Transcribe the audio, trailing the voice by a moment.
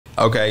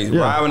Okay,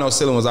 Ride With No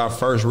Ceiling was our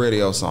first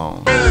radio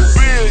song.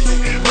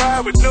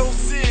 Ride with no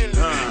ceiling.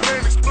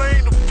 Can't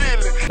explain the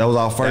feeling. That was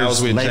our first That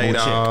was with label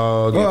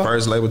Dawg, check.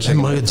 First label check.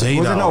 Got me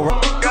feeling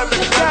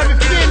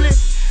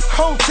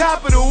on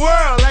top of the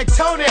world like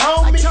Tony,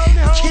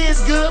 homie.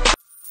 Kids good.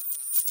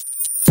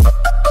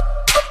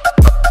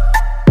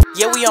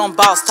 Yeah, we on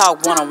Boss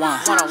Talk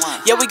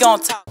 101. Yeah, we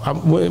gonna talk.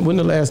 When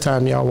the last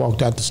time y'all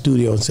walked out the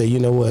studio and said, you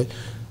know what,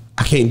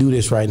 I can't do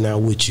this right now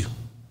with you.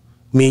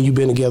 Me and you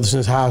been together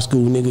since high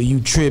school, nigga.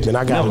 You tripping?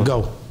 I gotta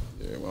go.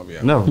 Yeah, won't be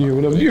Never.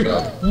 Never. Won't be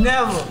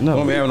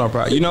having no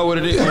problem. You know what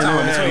it is? I'm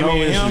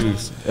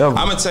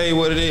gonna tell you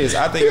what it is.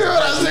 I think.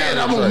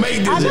 I'm gonna make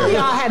this. I know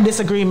y'all had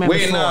disagreement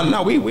before.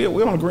 No, we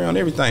don't agree on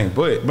everything,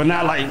 but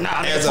not like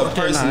as a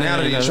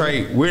personality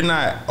trait, we're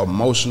not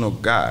emotional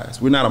guys.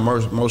 We're not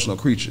emotional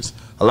creatures.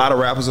 A lot of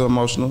rappers are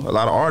emotional. A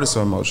lot of artists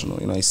are emotional.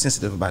 You know, they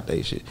sensitive about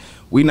that shit.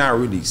 We not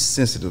really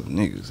sensitive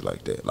niggas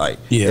like that. Like,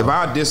 if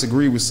I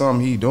disagree with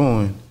something he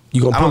doing, I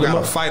don't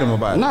gotta fight him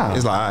about it. Nah,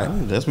 it's like, all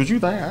right. That's what you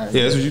think. Yeah,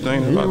 that's what you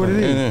think. That's what it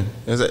is.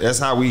 That's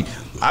how we.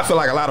 I feel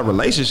like a lot of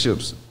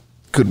relationships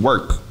could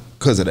work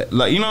because of that.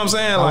 Like, you know what I'm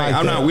saying?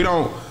 Like, we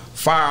don't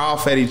fire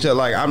off at each other.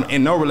 Like, I'm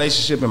in no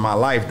relationship in my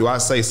life do I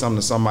say something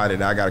to somebody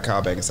that I gotta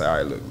call back and say, all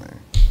right, look, man,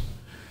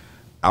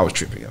 I was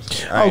tripping.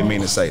 I didn't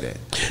mean to say that.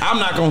 I'm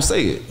not gonna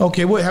say it.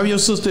 Okay, what have your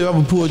sister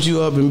ever pulled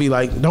you up and be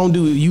like, don't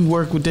do it, you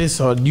work with this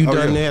or you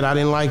done that, I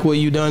didn't like where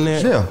you done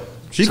that? Yeah.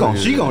 She gonna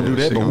do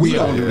that, but we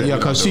don't do that. Yeah,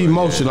 cause she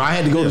emotional. I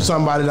had to go to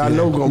somebody that I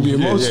know gonna be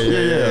emotional.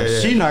 Yeah.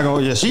 She not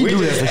gonna. Yeah, she do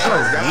that for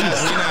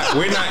sure.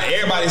 We're not.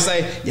 Everybody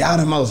say y'all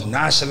the most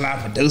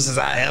nonchalant producers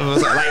I ever.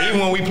 Like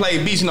even when we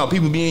play beats, you know,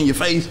 people be in your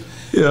face.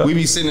 Yeah. We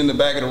be sitting in the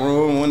back of the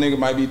room. One nigga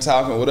might be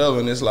talking, whatever,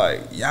 and it's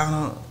like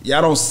y'all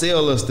don't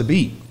sell us the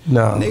beat.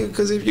 No, nigga,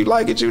 because if you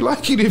like it, you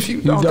like it. If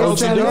you don't go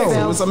to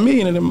the it's a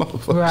million of them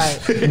motherfuckers. Right.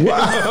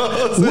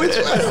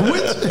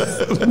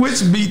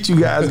 Which beat you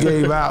guys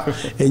gave out,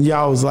 and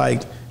y'all was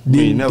like,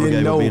 didn't know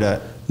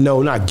that.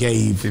 No, not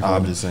gave.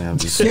 I'm just saying.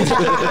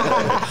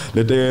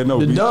 The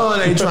Don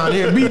ain't trying to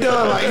hear. Be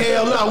done like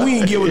hell no. We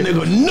ain't give a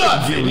nigga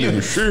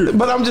nothing.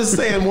 But I'm just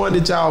saying one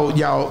that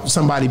y'all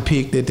somebody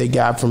picked that they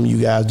got from you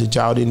guys that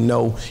y'all didn't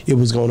know it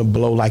was gonna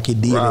blow like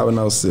it did. Ride With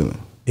No Ceiling.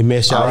 It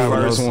messed y'all head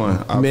up. First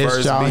one.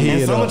 Messed y'all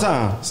head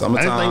up.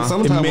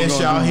 Summertime. It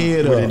messed y'all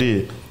head up. It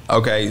did.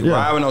 Okay,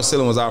 Ride With No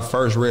Ceiling was our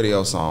first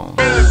radio song.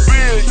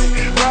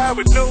 Ride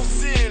with no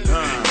ceiling.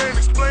 Can't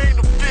explain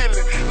the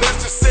feeling.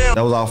 Let's just say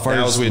that was our first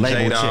that was with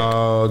label check.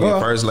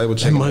 First label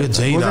check. Got me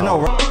feeling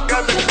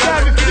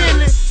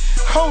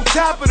on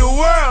top of the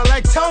world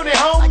like Tony,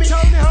 homie.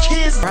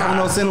 Kids. Ride With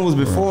No Ceiling was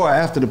before or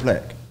after the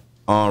plaque?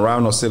 Ride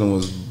With No Ceiling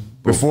was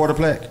before the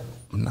plaque.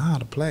 Nah,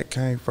 the plaque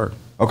came first.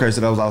 Okay,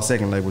 so that was our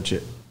second label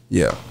check.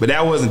 Yeah, but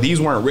that wasn't.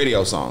 These weren't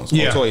radio songs on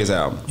Toya's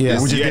album.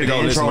 Yeah, we just did the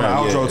intro and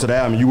outro to the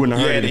album. You wouldn't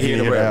have heard it if you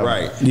didn't hear the album.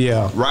 Right.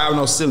 Yeah. Ride With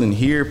No Ceiling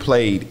here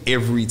played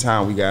every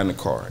time we got in the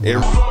car.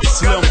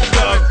 Slim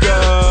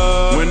Thugger.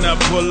 When I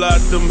pull out,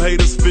 them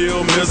haters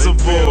feel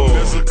miserable.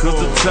 Cause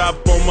the top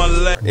on my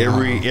lap.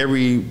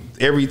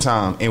 Every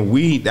time, and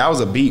that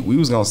was a beat we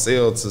was gonna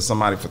sell to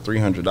somebody for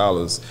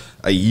 $300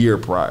 a year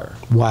prior.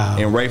 Wow.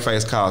 And Ray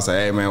Face called and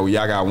said, hey man, well,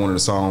 y'all got one of the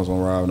songs on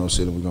Ride With No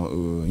Ceiling. We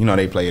gonna, you know,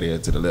 they play there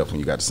to the left when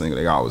you got the single.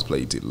 They always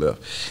play to the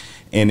left.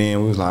 And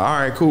then we was like, all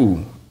right,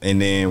 cool. And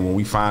then when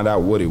we find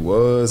out what it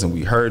was and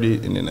we heard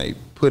it, and then they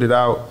put it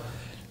out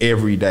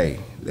every day.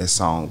 That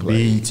song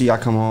played. BET, I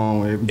come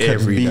on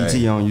every BET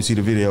day. On. You see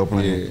the video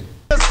playing. Yeah.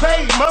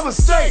 Paid, mama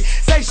straight,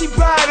 say she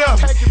proud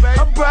of me.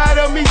 I'm proud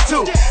of me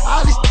too.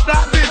 All this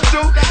stuff is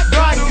too.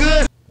 God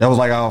good. That was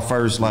like our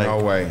first, like,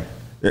 no way.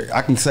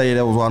 I can say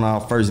that was one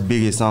of our first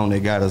biggest songs that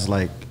got us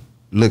like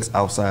looks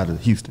outside of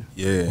Houston.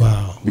 Yeah.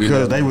 Wow.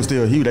 Because they were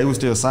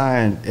still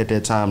signed at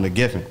that time to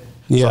Geffen.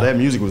 Yeah. So that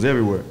music was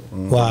everywhere.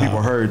 Wow. So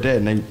people heard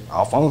that and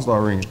our phone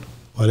started ringing.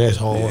 Well, that's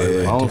hard.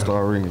 Yeah, phone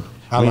started ringing.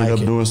 We ended up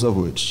doing stuff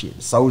with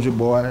Soulja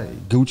Boy,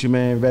 Gucci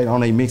Man back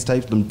on their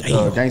mixtapes, them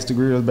Gangsta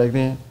Grills back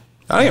then.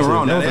 I ain't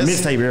wrong. That was the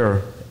mixtape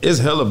era. It's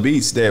hella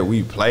beats that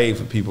we played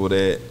for people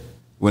that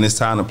when it's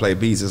time to play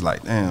beats, it's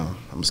like, damn, I'm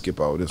gonna skip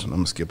over this one, I'm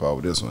gonna skip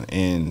over this one.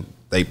 And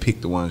they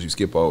pick the ones you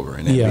skip over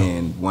and that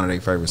being one of their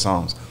favorite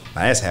songs.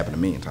 Now, that's happened a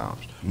million times.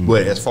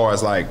 But as far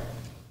as like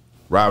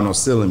Ride With No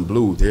Ceiling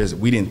Blue,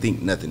 we didn't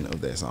think nothing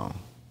of that song.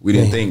 We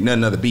didn't think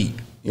nothing of the beat.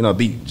 You know,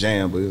 beat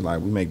jam, but it's like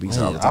we make beats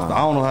all the time. I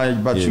don't know how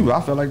about you. I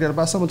felt like that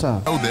about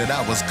Summertime. Know that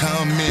I was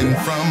coming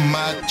from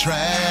my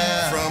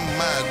trap,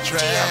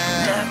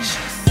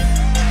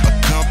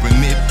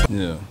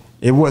 Yeah.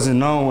 It wasn't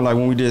known, like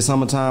when we did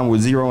Summertime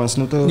with Zero and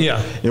Snoop Dogg.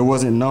 Yeah. It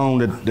wasn't known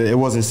that it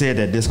wasn't said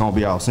that this gonna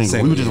be our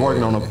single. We were just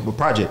working on a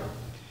project.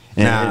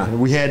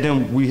 And we had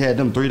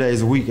them 3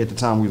 days a week at the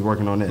time we was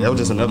working on that. That was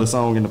just another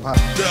song in the pot.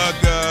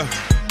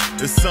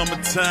 It's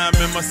summertime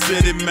in my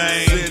city,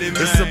 man.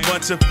 It's a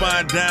bunch of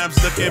fine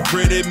dimes looking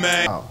pretty,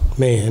 man.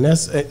 Man,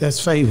 that's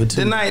favorite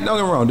too. The night, don't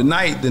get me wrong,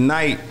 the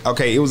night,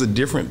 okay, it was a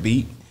different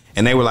beat,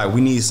 and they were like,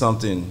 we need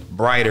something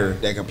brighter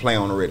that can play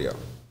on the radio.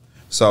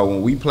 So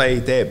when we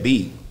played that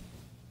beat,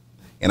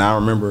 and I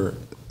remember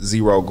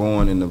Zero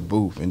going in the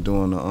booth and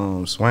doing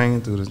the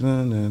swinging through the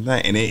thing,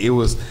 and it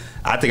was.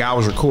 I think I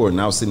was recording.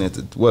 I was sitting at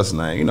the what's the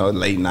name? You know,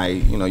 late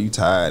night. You know, you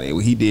tired.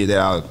 And he did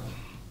that.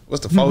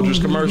 What's the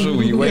Folgers commercial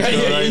when you wake up?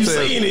 Yeah, you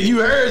seen it. You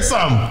heard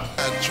something.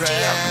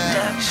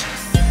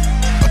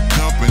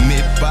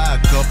 Accompanied by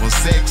a couple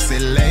sexy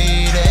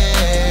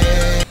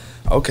ladies.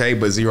 Okay,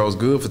 but Zero's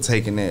good for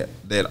taking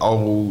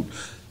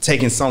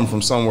taking something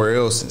from somewhere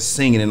else and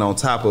singing it on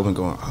top of it and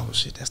going, oh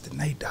shit, that's the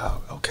Nate Dawg.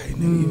 Okay,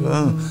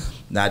 nigga.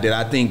 Now that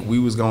I think we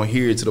was gonna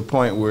hear it to the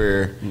point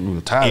where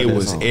it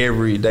was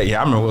every day.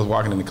 Yeah, I remember I was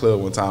walking in the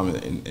club one time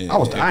and I ain't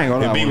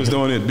gonna lie. B was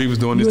doing it. B was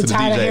doing this to the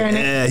DJ.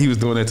 Yeah, he was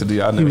doing it to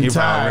the. I know he was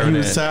tired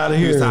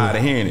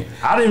of hearing it.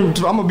 I'm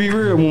gonna be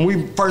real. When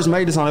we first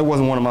made this song, it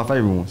wasn't one of my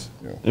favorite ones.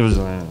 Yeah. It was.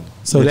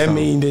 So that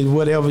means that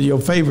whatever your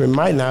favorite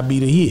might not be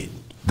the hit.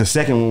 The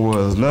second one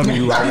was Loving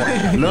You.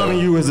 Loving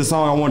You is the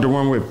song I wanted to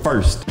run with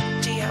first. Loving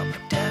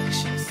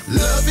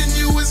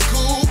you is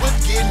cool, but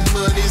getting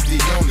money's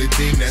the only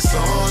thing that's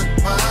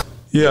on my.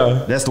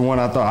 Yeah, that's the one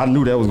I thought. I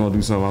knew that was gonna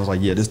do something. I was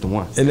like, yeah, this the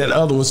one. And that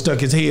other one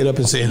stuck his head up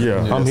and said,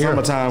 yeah, I'm here.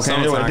 Summertime.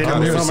 Summertime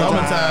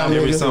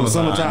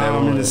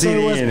in the city.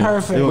 So it was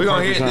perfect. We're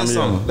gonna hear this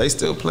song. They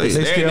still play.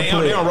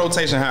 They on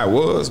rotation how it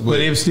was, but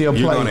it still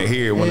play. You're gonna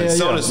hear it when as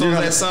soon as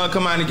that sun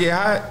come out and get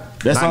hot.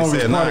 That song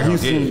is part of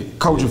Houston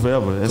culture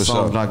forever. That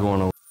song's not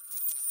going over.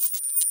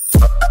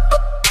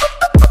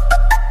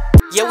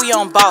 Yeah, we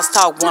on Boss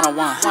Talk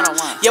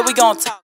 101. Yeah, we gonna talk.